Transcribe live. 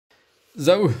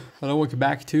So, hello, welcome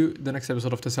back to the next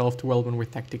episode of the Self-Development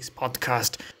with Tactics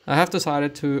podcast. I have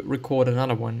decided to record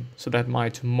another one so that my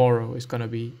tomorrow is going to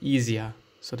be easier.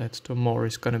 So that tomorrow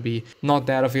is going to be not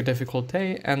that of a difficult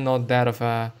day and not that of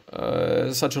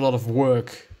such a lot of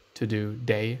work to do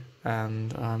day.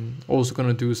 And I'm also going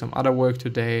to do some other work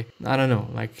today. I don't know,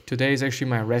 like today is actually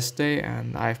my rest day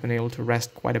and I've been able to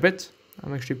rest quite a bit.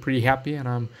 I'm actually pretty happy, and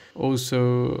I'm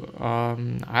also,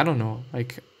 I don't know,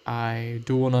 like I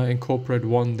do want to incorporate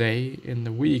one day in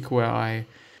the week where I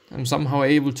am somehow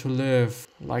able to live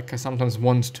like I sometimes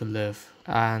want to live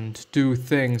and do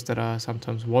things that I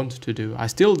sometimes want to do. I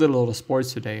still did a lot of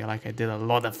sports today, like I did a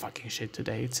lot of fucking shit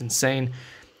today. It's insane.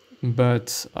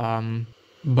 But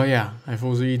yeah, I've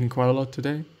also eaten quite a lot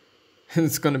today.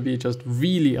 It's gonna be just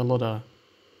really a lot of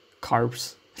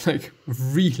carbs. Like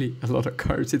really a lot of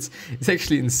carbs. It's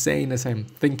actually insane as I'm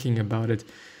thinking about it.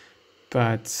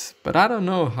 But I don't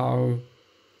know how.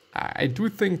 I do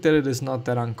think that it is not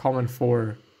that uncommon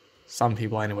for some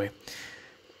people anyway.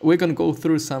 We're gonna go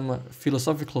through some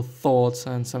philosophical thoughts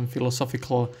and some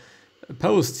philosophical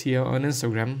posts here on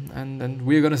Instagram, and then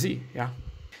we're gonna see. Yeah,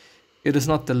 it is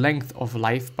not the length of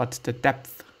life, but the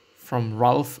depth. From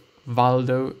Ralph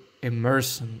Waldo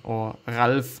Emerson, or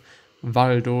Ralph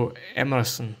Waldo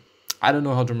Emerson. I don't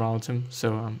know how to pronounce him,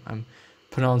 so I'm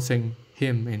pronouncing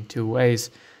him in two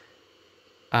ways.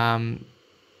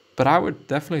 But I would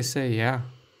definitely say, yeah,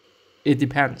 it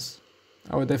depends.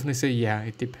 I would definitely say, yeah,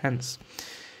 it depends.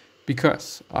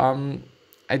 Because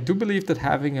I do believe that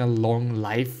having a long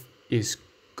life is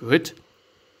good,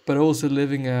 but also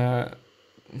living I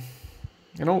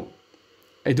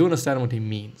do understand what he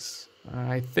means.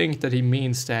 I think that he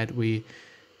means that we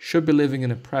should be living in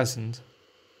the present.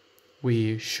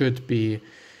 We should be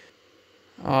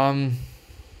living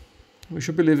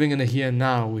in the here and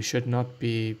now. We should not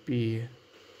be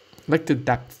like the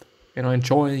depth,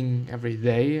 enjoying every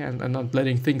day and not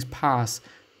letting things pass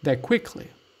that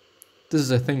quickly. This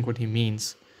is, I think, what he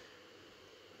means.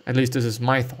 At least this is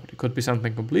my thought. It could be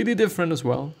something completely different as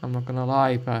well. I'm not gonna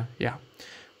lie, but yeah.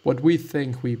 What we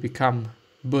think we become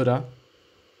Buddha,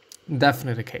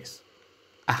 definitely the case.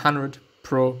 100%.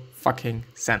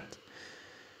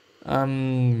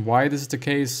 Why this is the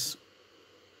case,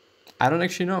 I don't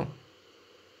actually know.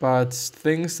 But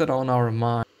things that are on our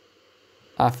mind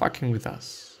are fucking with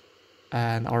us.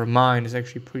 And our mind is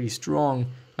actually pretty strong,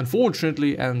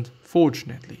 unfortunately and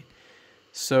fortunately.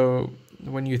 So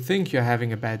when you think you're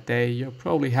having a bad day, you're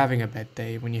probably having a bad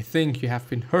day. When you think you have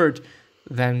been hurt,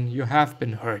 then you have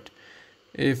been hurt.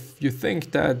 If you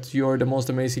think that you're the most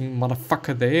amazing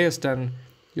motherfucker there is, then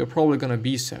you're probably gonna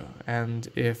be so. And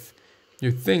if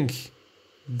you think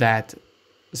that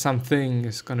something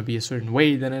is gonna be a certain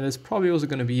way, then it is probably also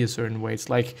gonna be a certain way. It's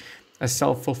like a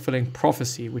self-fulfilling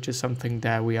prophecy, which is something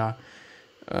that we are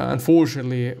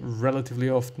unfortunately relatively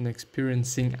often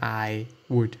experiencing, I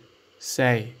would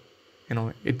say.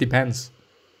 It depends.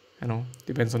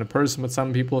 Depends on the person, but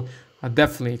some people are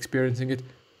definitely experiencing it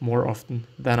more often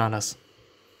than others.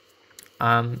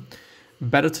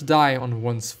 Better to die on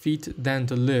one's feet than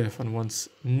to live on one's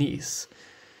knees.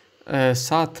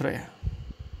 Sartre.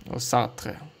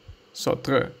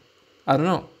 I don't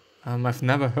know. I've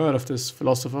never heard of this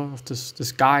philosopher, of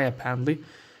this guy apparently.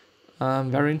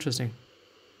 Very interesting.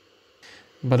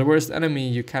 But the worst enemy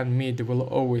you can meet will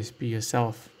always be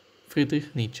yourself.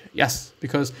 Friedrich Nietzsche. Yes,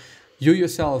 because you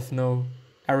yourself know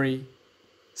every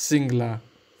singular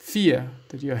fear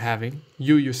that you're having.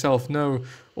 You yourself know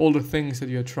all the things that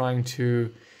you're trying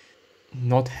to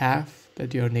not have,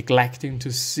 that you're neglecting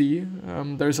to see.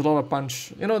 There's a lot of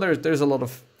there's a lot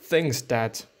of things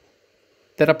that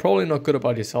are probably not good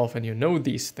about yourself, and you know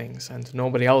these things, and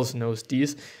nobody else knows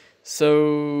these.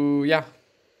 So yeah,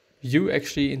 you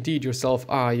actually indeed yourself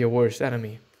are your worst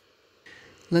enemy.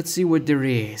 Let's see what there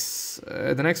is.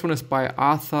 The next one is by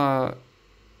Arthur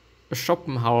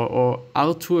Schopenhauer,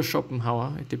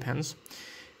 it depends.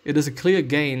 It is a clear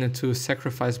gain to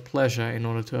sacrifice pleasure in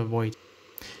order to avoid.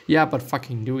 Yeah, but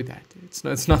fucking do that.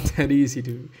 It's not that easy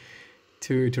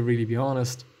to really be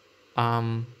honest.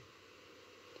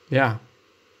 Yeah,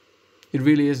 it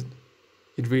really isn't.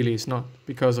 It really is not,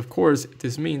 because of course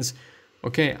this means,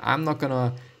 okay, I'm not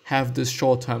gonna have this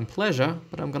short-term pleasure,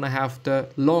 but I'm gonna have the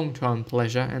long-term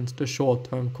pleasure and the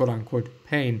short-term quote-unquote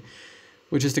pain,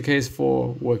 which is the case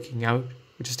for working out,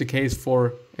 which is the case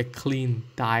for a clean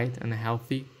diet and a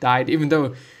healthy diet, even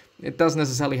though it doesn't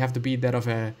necessarily have to be that of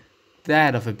a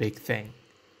big thing.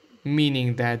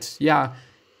 Meaning that, yeah,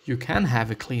 you can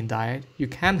have a clean diet, you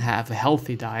can have a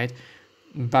healthy diet,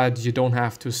 but you don't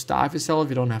have to starve yourself,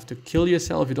 you don't have to kill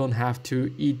yourself, you don't have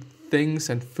to eat things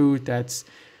and food that's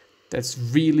that's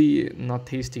really not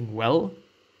tasting well,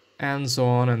 and so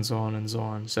on and so on and so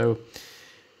on. So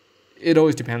it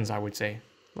always depends, I would say.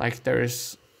 Like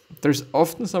there's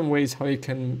often some ways how you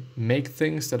can make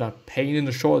things that are pain in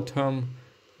the short term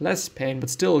less pain, but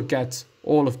still get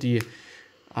all of the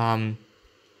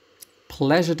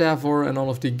pleasure therefore and all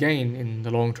of the gain in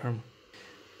the long term.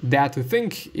 Dare to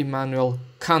think Immanuel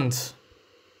Kant,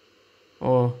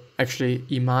 or actually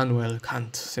Immanuel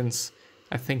Kant, since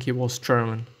I think he was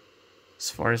German,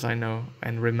 as far as I know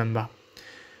and remember.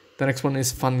 The next one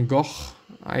is Van Gogh.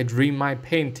 I dream my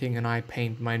painting and I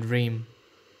paint my dream.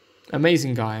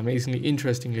 Amazing guy, amazingly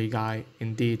interestingly guy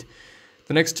indeed.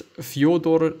 The next,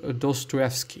 Fyodor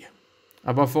Dostoevsky.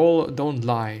 Above all, don't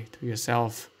lie to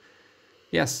yourself.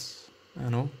 Yes, I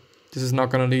know. This is not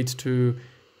going to lead to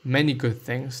many good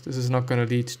things. This is not going to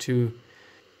lead to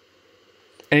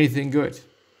anything good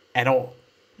at all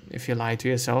if you lie to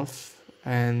yourself.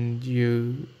 And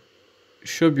you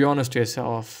should be honest to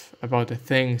yourself about the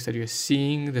things that you're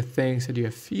seeing, the things that you're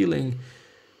feeling.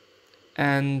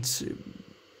 And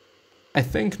I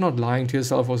think not lying to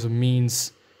yourself also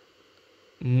means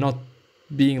not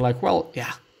being like, well,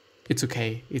 yeah, it's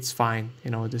okay, it's fine.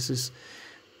 You know, this is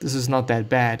not that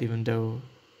bad, even though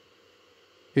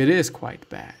it is quite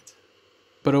bad.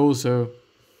 But also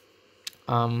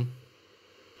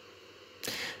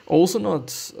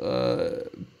not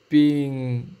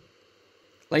being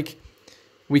like,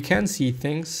 we can see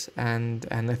things, and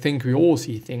I think we all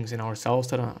see things in ourselves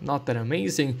that are not that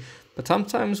amazing, but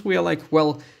sometimes we are like,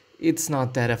 well, it's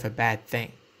not that of a bad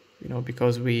thing, you know,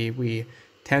 because we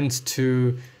tend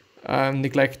to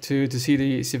neglect to see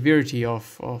the severity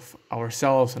of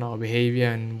ourselves and our behavior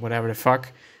and whatever the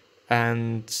fuck.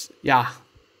 And yeah,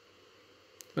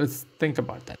 let's think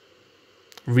about that.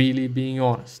 Really being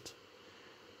honest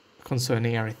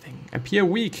concerning everything. Appear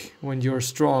weak when you're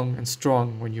strong, and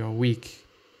strong when you're weak.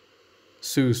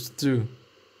 Soothed through.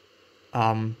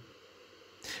 I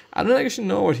don't actually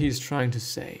know what he's trying to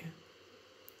say.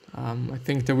 I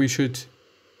think that we should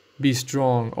be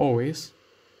strong always.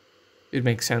 It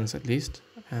makes sense at least,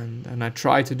 and I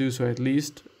try to do so at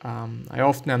least. I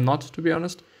often am not, to be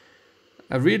honest.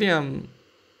 I really am.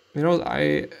 You know,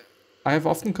 I have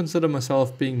often considered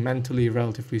myself being mentally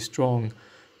relatively strong.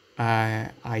 I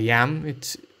am.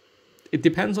 It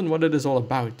depends on what it is all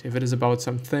about. If it is about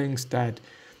some things that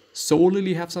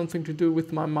solely have something to do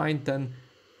with my mind, then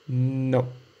no,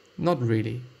 not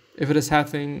really. If it is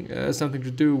having something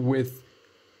to do with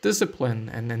discipline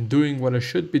and doing what I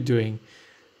should be doing,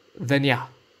 then yeah,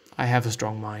 I have a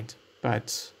strong mind.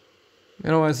 But, you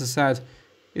know, as I said,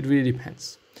 it really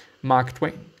depends. Mark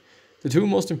Twain. The two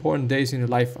most important days in your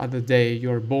life are the day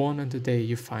you're born and the day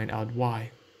you find out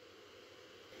why.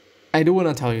 I do want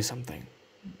to tell you something.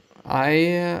 I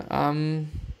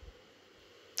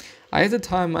at the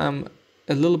time I'm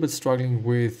a little bit struggling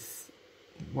with,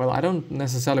 well, I don't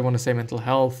necessarily want to say mental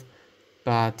health,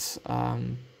 but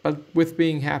with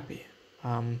being happy.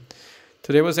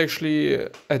 Today was actually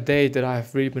a day that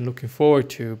I've really been looking forward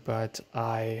to, but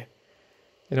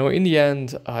in the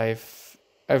end, I've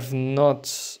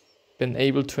not been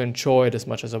able to enjoy it as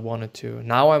much as I wanted to.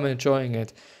 Now I'm enjoying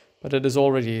it, but it is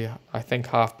already, I think,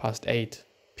 8:30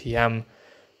 p.m.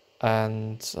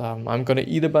 and I'm gonna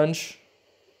eat a bunch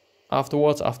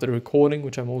afterwards, after the recording,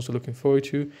 which I'm also looking forward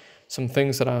to. Some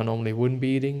things that I normally wouldn't be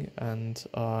eating, and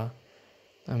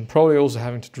I'm probably also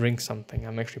having to drink something.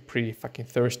 I'm actually pretty fucking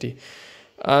thirsty,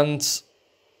 and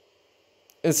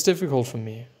it's difficult for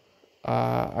me.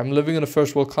 I'm living in a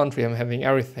first world country, I'm having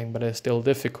everything, but it's still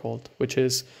difficult, which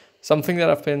is something that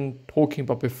I've been talking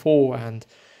about before, and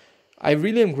I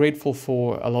really am grateful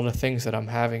for a lot of things that I'm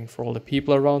having, for all the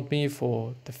people around me,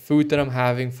 for the food that I'm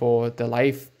having, for the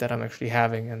life that I'm actually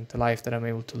having and the life that I'm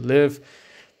able to live.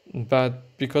 But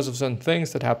because of certain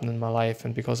things that happen in my life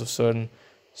and because of certain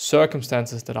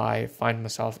circumstances that I find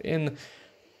myself in,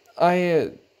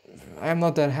 I'm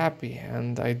not that happy,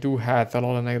 and I do have a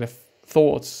lot of negative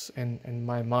thoughts in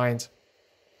my mind.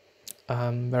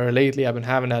 Very lately I've been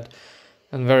having that,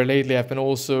 and very lately I've been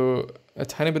also a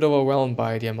tiny bit overwhelmed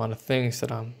by the amount of things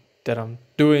that I'm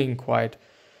doing quite,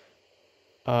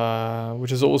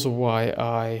 which is also why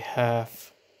I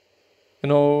have,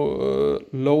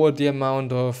 lowered the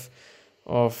amount of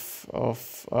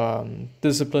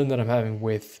discipline that I'm having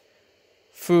with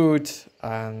food,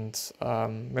 and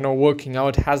working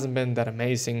out hasn't been that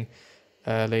amazing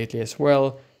lately as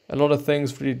well. A lot of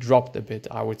things really dropped a bit,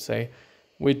 I would say,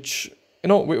 which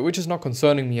is not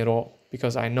concerning me at all,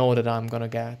 because I know that I'm gonna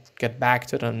get back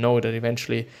to it. I know that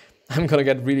eventually I'm gonna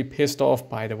get really pissed off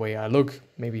by the way I look,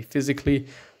 maybe physically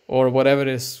or whatever it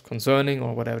is concerning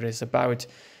or whatever it is about.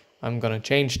 I'm gonna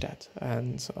change that.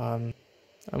 And I'm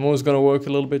always gonna work a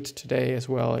little bit today as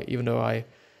well, even though I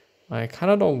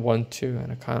kind of don't want to,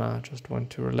 and I kind of just want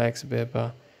to relax a bit,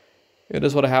 but it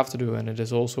is what I have to do, and it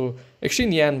is also actually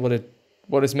in the end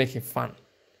what is making fun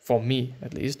for me,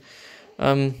 at least.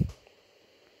 But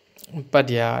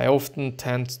yeah, I often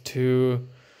tend to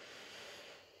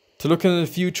look into the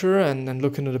future and then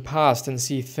look into the past and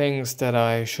see things that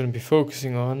I shouldn't be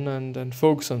focusing on, and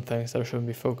focus on things that I shouldn't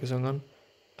be focusing on.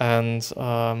 And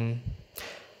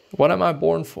what am I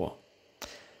born for?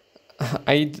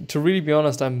 To really be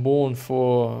honest, I'm born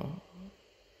for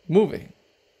moving.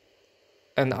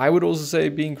 And I would also say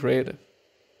being creative.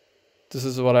 This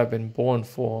is what I've been born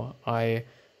for. I,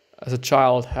 as a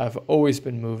child, have always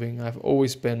been moving. I've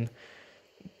always been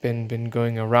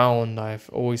going around. I've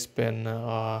always been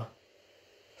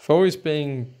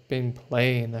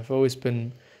playing. I've always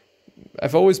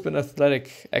been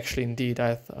athletic. Actually, indeed,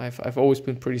 I've always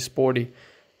been pretty sporty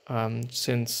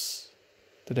since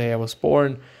the day I was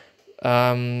born.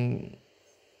 Yeah,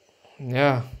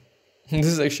 this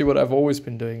is actually what I've always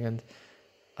been doing, and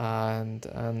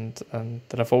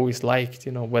that I've always liked,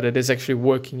 whether it is actually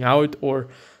working out or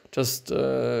just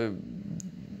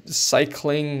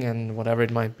cycling and whatever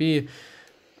it might be.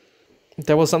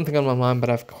 There was something on my mind, but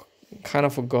I've kind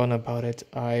of forgotten about it.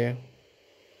 I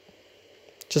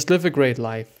just live a great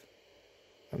life.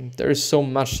 There is so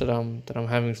much that I'm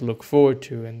having to look forward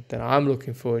to, and that I'm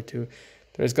looking forward to.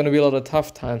 There's going to be a lot of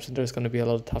tough times, and there's going to be a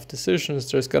lot of tough decisions.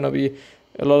 There's going to be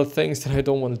a lot of things that I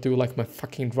don't want to do, like my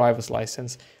fucking driver's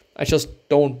license. I just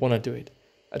don't want to do it.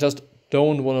 I just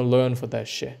don't want to learn for that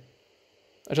shit.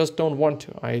 I just don't want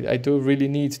to. I do really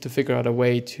need to figure out a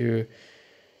way to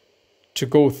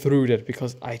go through that,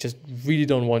 because I just really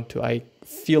don't want to. I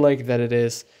feel like that it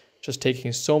is just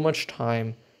taking so much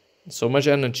time, so much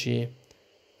energy,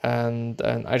 and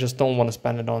I just don't want to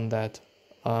spend it on that.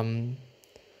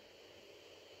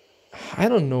 I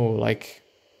don't know, like,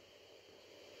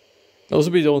 also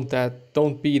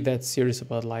don't be that serious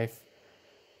about life,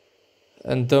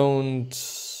 and don't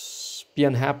be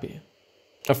unhappy.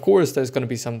 Of course, there's going to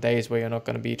be some days where you're not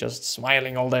going to be just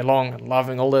smiling all day long and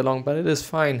laughing all day long, but it is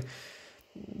fine.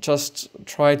 Just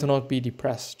try to not be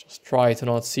depressed. Just try to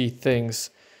not see things.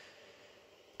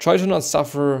 Try to not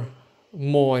suffer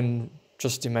more in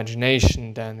just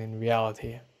imagination than in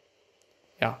reality.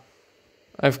 Yeah.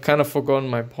 I've kind of forgotten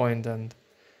my point, and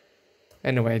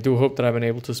anyway, I do hope that I've been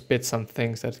able to spit some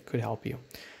things that could help you.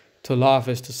 To love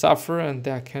is to suffer, and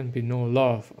there can be no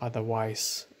love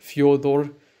otherwise. Fyodor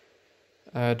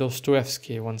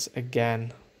Dostoevsky once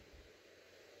again.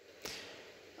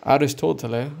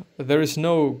 Aristotle, there is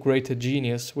no greater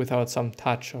genius without some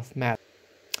touch of madness.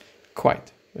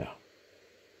 Quite, yeah.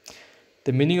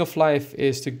 The meaning of life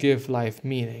is to give life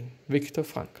meaning. Viktor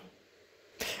Frankl.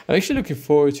 I'm actually looking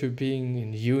forward to being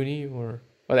in uni, or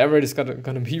whatever it is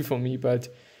gonna be for me, but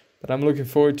I'm looking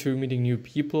forward to meeting new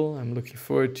people. I'm looking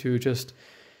forward to just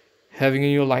having a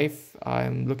new life.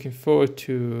 I'm looking forward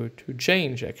to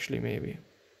change, actually, maybe.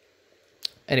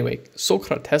 Anyway,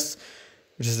 Socrates,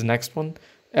 which is the next one.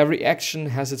 Every action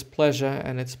has its pleasure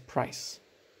and its price.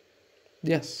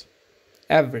 Yes,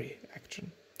 every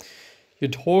action. You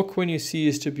talk when you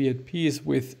cease to be at peace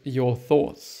with your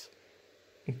thoughts.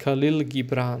 Khalil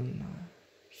Gibran.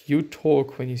 You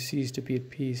talk when you cease to be at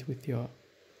peace with your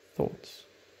thoughts.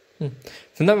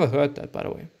 I've never heard that, by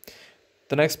the way.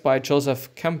 The next by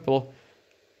Joseph Campbell.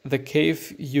 The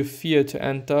cave you fear to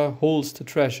enter holds the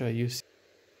treasure you see.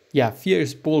 Yeah, fear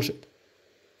is bullshit.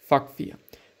 Fuck fear.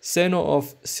 Zeno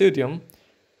of Cyrdium.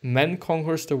 Man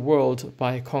conquers the world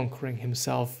by conquering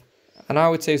himself. And I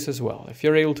would say this as well. If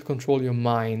you're able to control your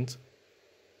mind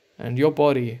and your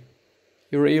body,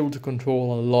 you're able to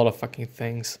control a lot of fucking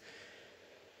things.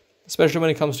 Especially when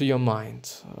it comes to your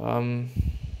mind.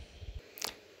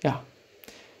 Yeah.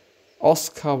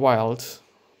 Oscar Wilde.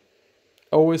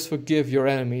 Always forgive your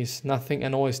enemies. Nothing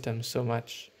annoys them so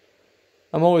much.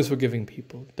 I'm always forgiving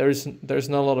people. There's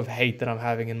not a lot of hate that I'm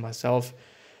having in myself.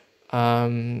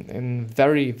 In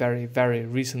very, very, very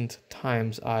recent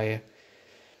times,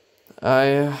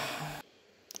 it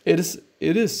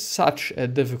is such a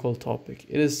difficult topic.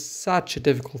 It is such a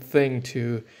difficult thing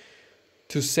to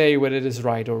say whether it is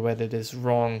right or whether it is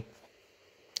wrong.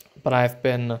 But I've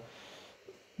been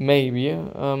maybe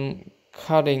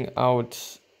cutting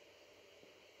out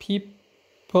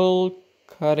people,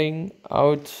 cutting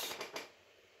out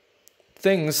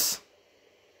things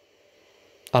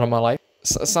out of my life,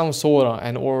 some sort of,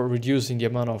 and or reducing the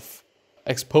amount of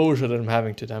exposure that I'm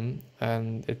having to them.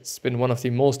 And it's been one of the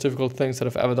most difficult things that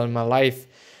I've ever done in my life,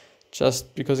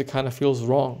 just because it kind of feels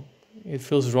wrong. It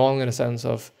feels wrong in a sense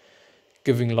of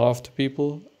giving love to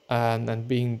people and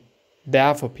being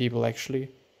there for people actually.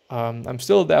 I'm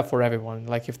still there for everyone.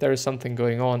 Like if there is something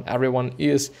going on, everyone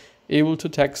is able to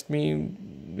text me,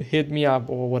 hit me up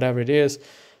or whatever it is.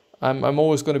 I'm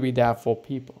always going to be there for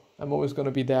people. I'm always going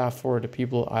to be there for the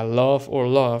people I love or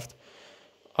loved.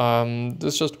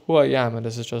 This is just who I am, and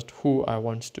this is just who I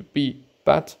want to be.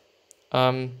 But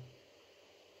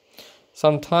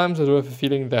sometimes I do have a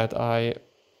feeling that I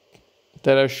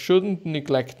shouldn't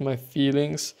neglect my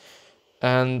feelings,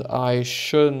 and I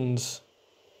shouldn't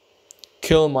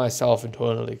kill myself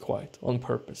internally quite on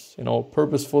purpose.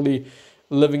 Purposefully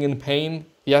living in pain,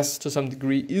 yes, to some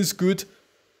degree is good,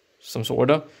 some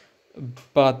sort of,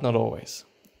 but not always.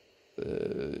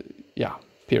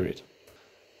 Period.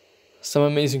 Some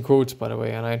amazing quotes, by the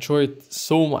way, and I enjoyed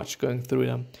so much going through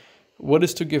them. What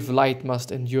is to give light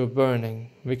must endure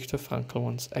burning. Viktor Frankl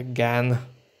once again.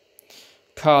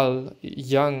 Carl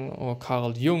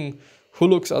Jung, who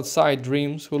looks outside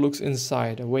dreams, who looks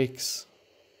inside awakes.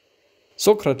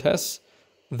 Socrates,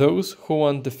 those who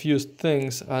want the fewest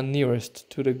things are nearest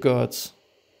to the gods.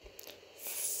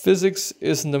 Physics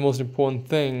isn't the most important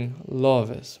thing,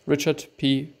 love is. Richard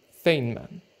P.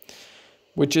 Feynman,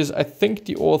 which is, I think,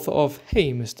 the author of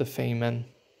Hey, Mr. Feynman,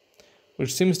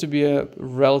 which seems to be a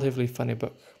relatively funny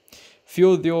book.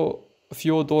 Fyodor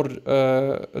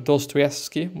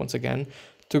Dostoevsky, once again,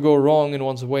 to go wrong in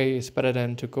one's way is better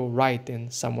than to go right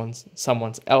in someone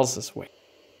else's way.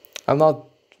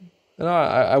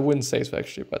 I wouldn't say so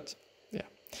actually, but yeah.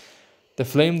 The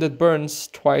flame that burns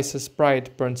twice as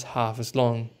bright burns half as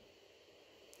long.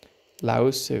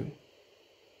 Lao Tzu.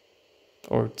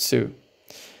 Or Tzu.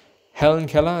 Helen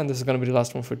Keller, and this is going to be the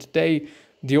last one for today.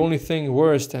 The only thing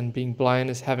worse than being blind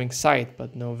is having sight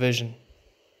but no vision.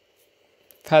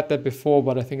 I've had that before,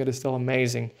 but I think it is still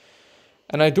amazing.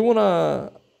 And I do want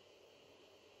to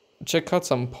check out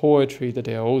some poetry that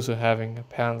they are also having,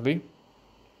 apparently.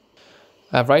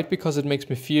 I write because it makes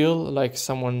me feel like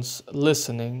someone's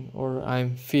listening, or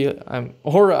I'm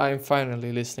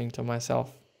finally listening to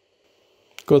myself.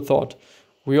 Good thought.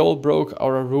 We all broke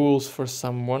our rules for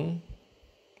someone.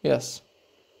 Yes,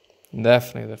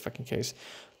 definitely the fucking case.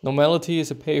 Normality is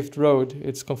a paved road.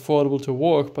 It's comfortable to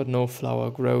walk, but no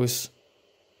flower grows.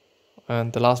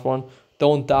 And the last one,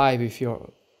 don't die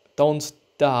before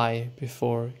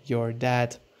you're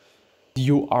dead.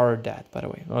 You are dead, by the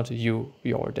way, not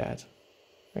you're dead.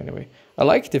 Anyway, I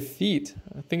like the feat.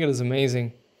 I think it is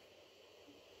amazing.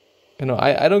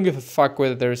 I don't give a fuck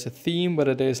whether there is a theme,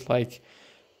 whether there's like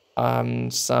some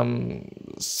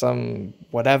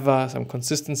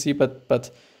consistency,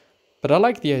 but I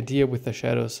like the idea with the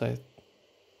shadows. I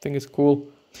think it's cool.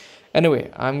 Anyway,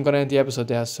 I'm gonna end the episode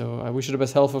there, so I wish you the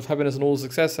best health, of happiness, and all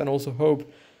success, and also hope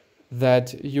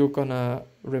that you're gonna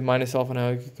remind yourself on how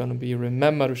you're gonna be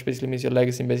remembered, which basically means your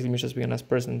legacy, and basically means just being a nice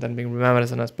person, and then being remembered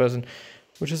as a nice person,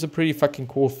 which is a pretty fucking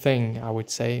cool thing, I would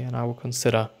say, and I would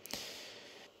consider.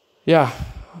 Yeah.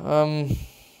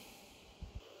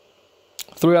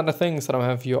 3 other things that I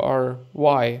have here are: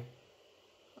 why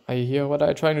are you here? What are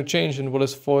you trying to change? And what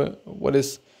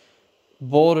is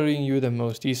bothering you the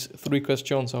most? These 3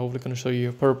 questions are hopefully going to show you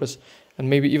your purpose, and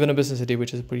maybe even a business idea,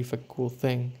 which is a pretty fucking cool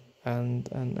thing.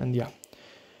 And yeah.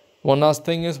 One last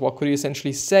thing is, what could you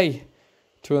essentially say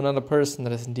to another person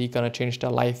that is indeed going to change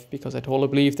their life? Because I totally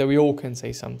believe that we all can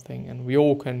say something, and we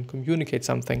all can communicate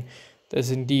something that is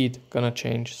indeed going to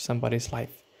change somebody's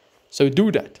life. So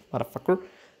do that, motherfucker.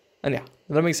 And yeah,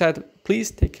 that being said,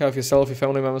 please take care of yourself, your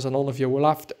family members, and all of your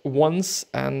loved ones.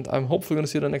 And I'm hopefully going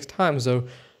to see you the next time. So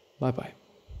bye-bye.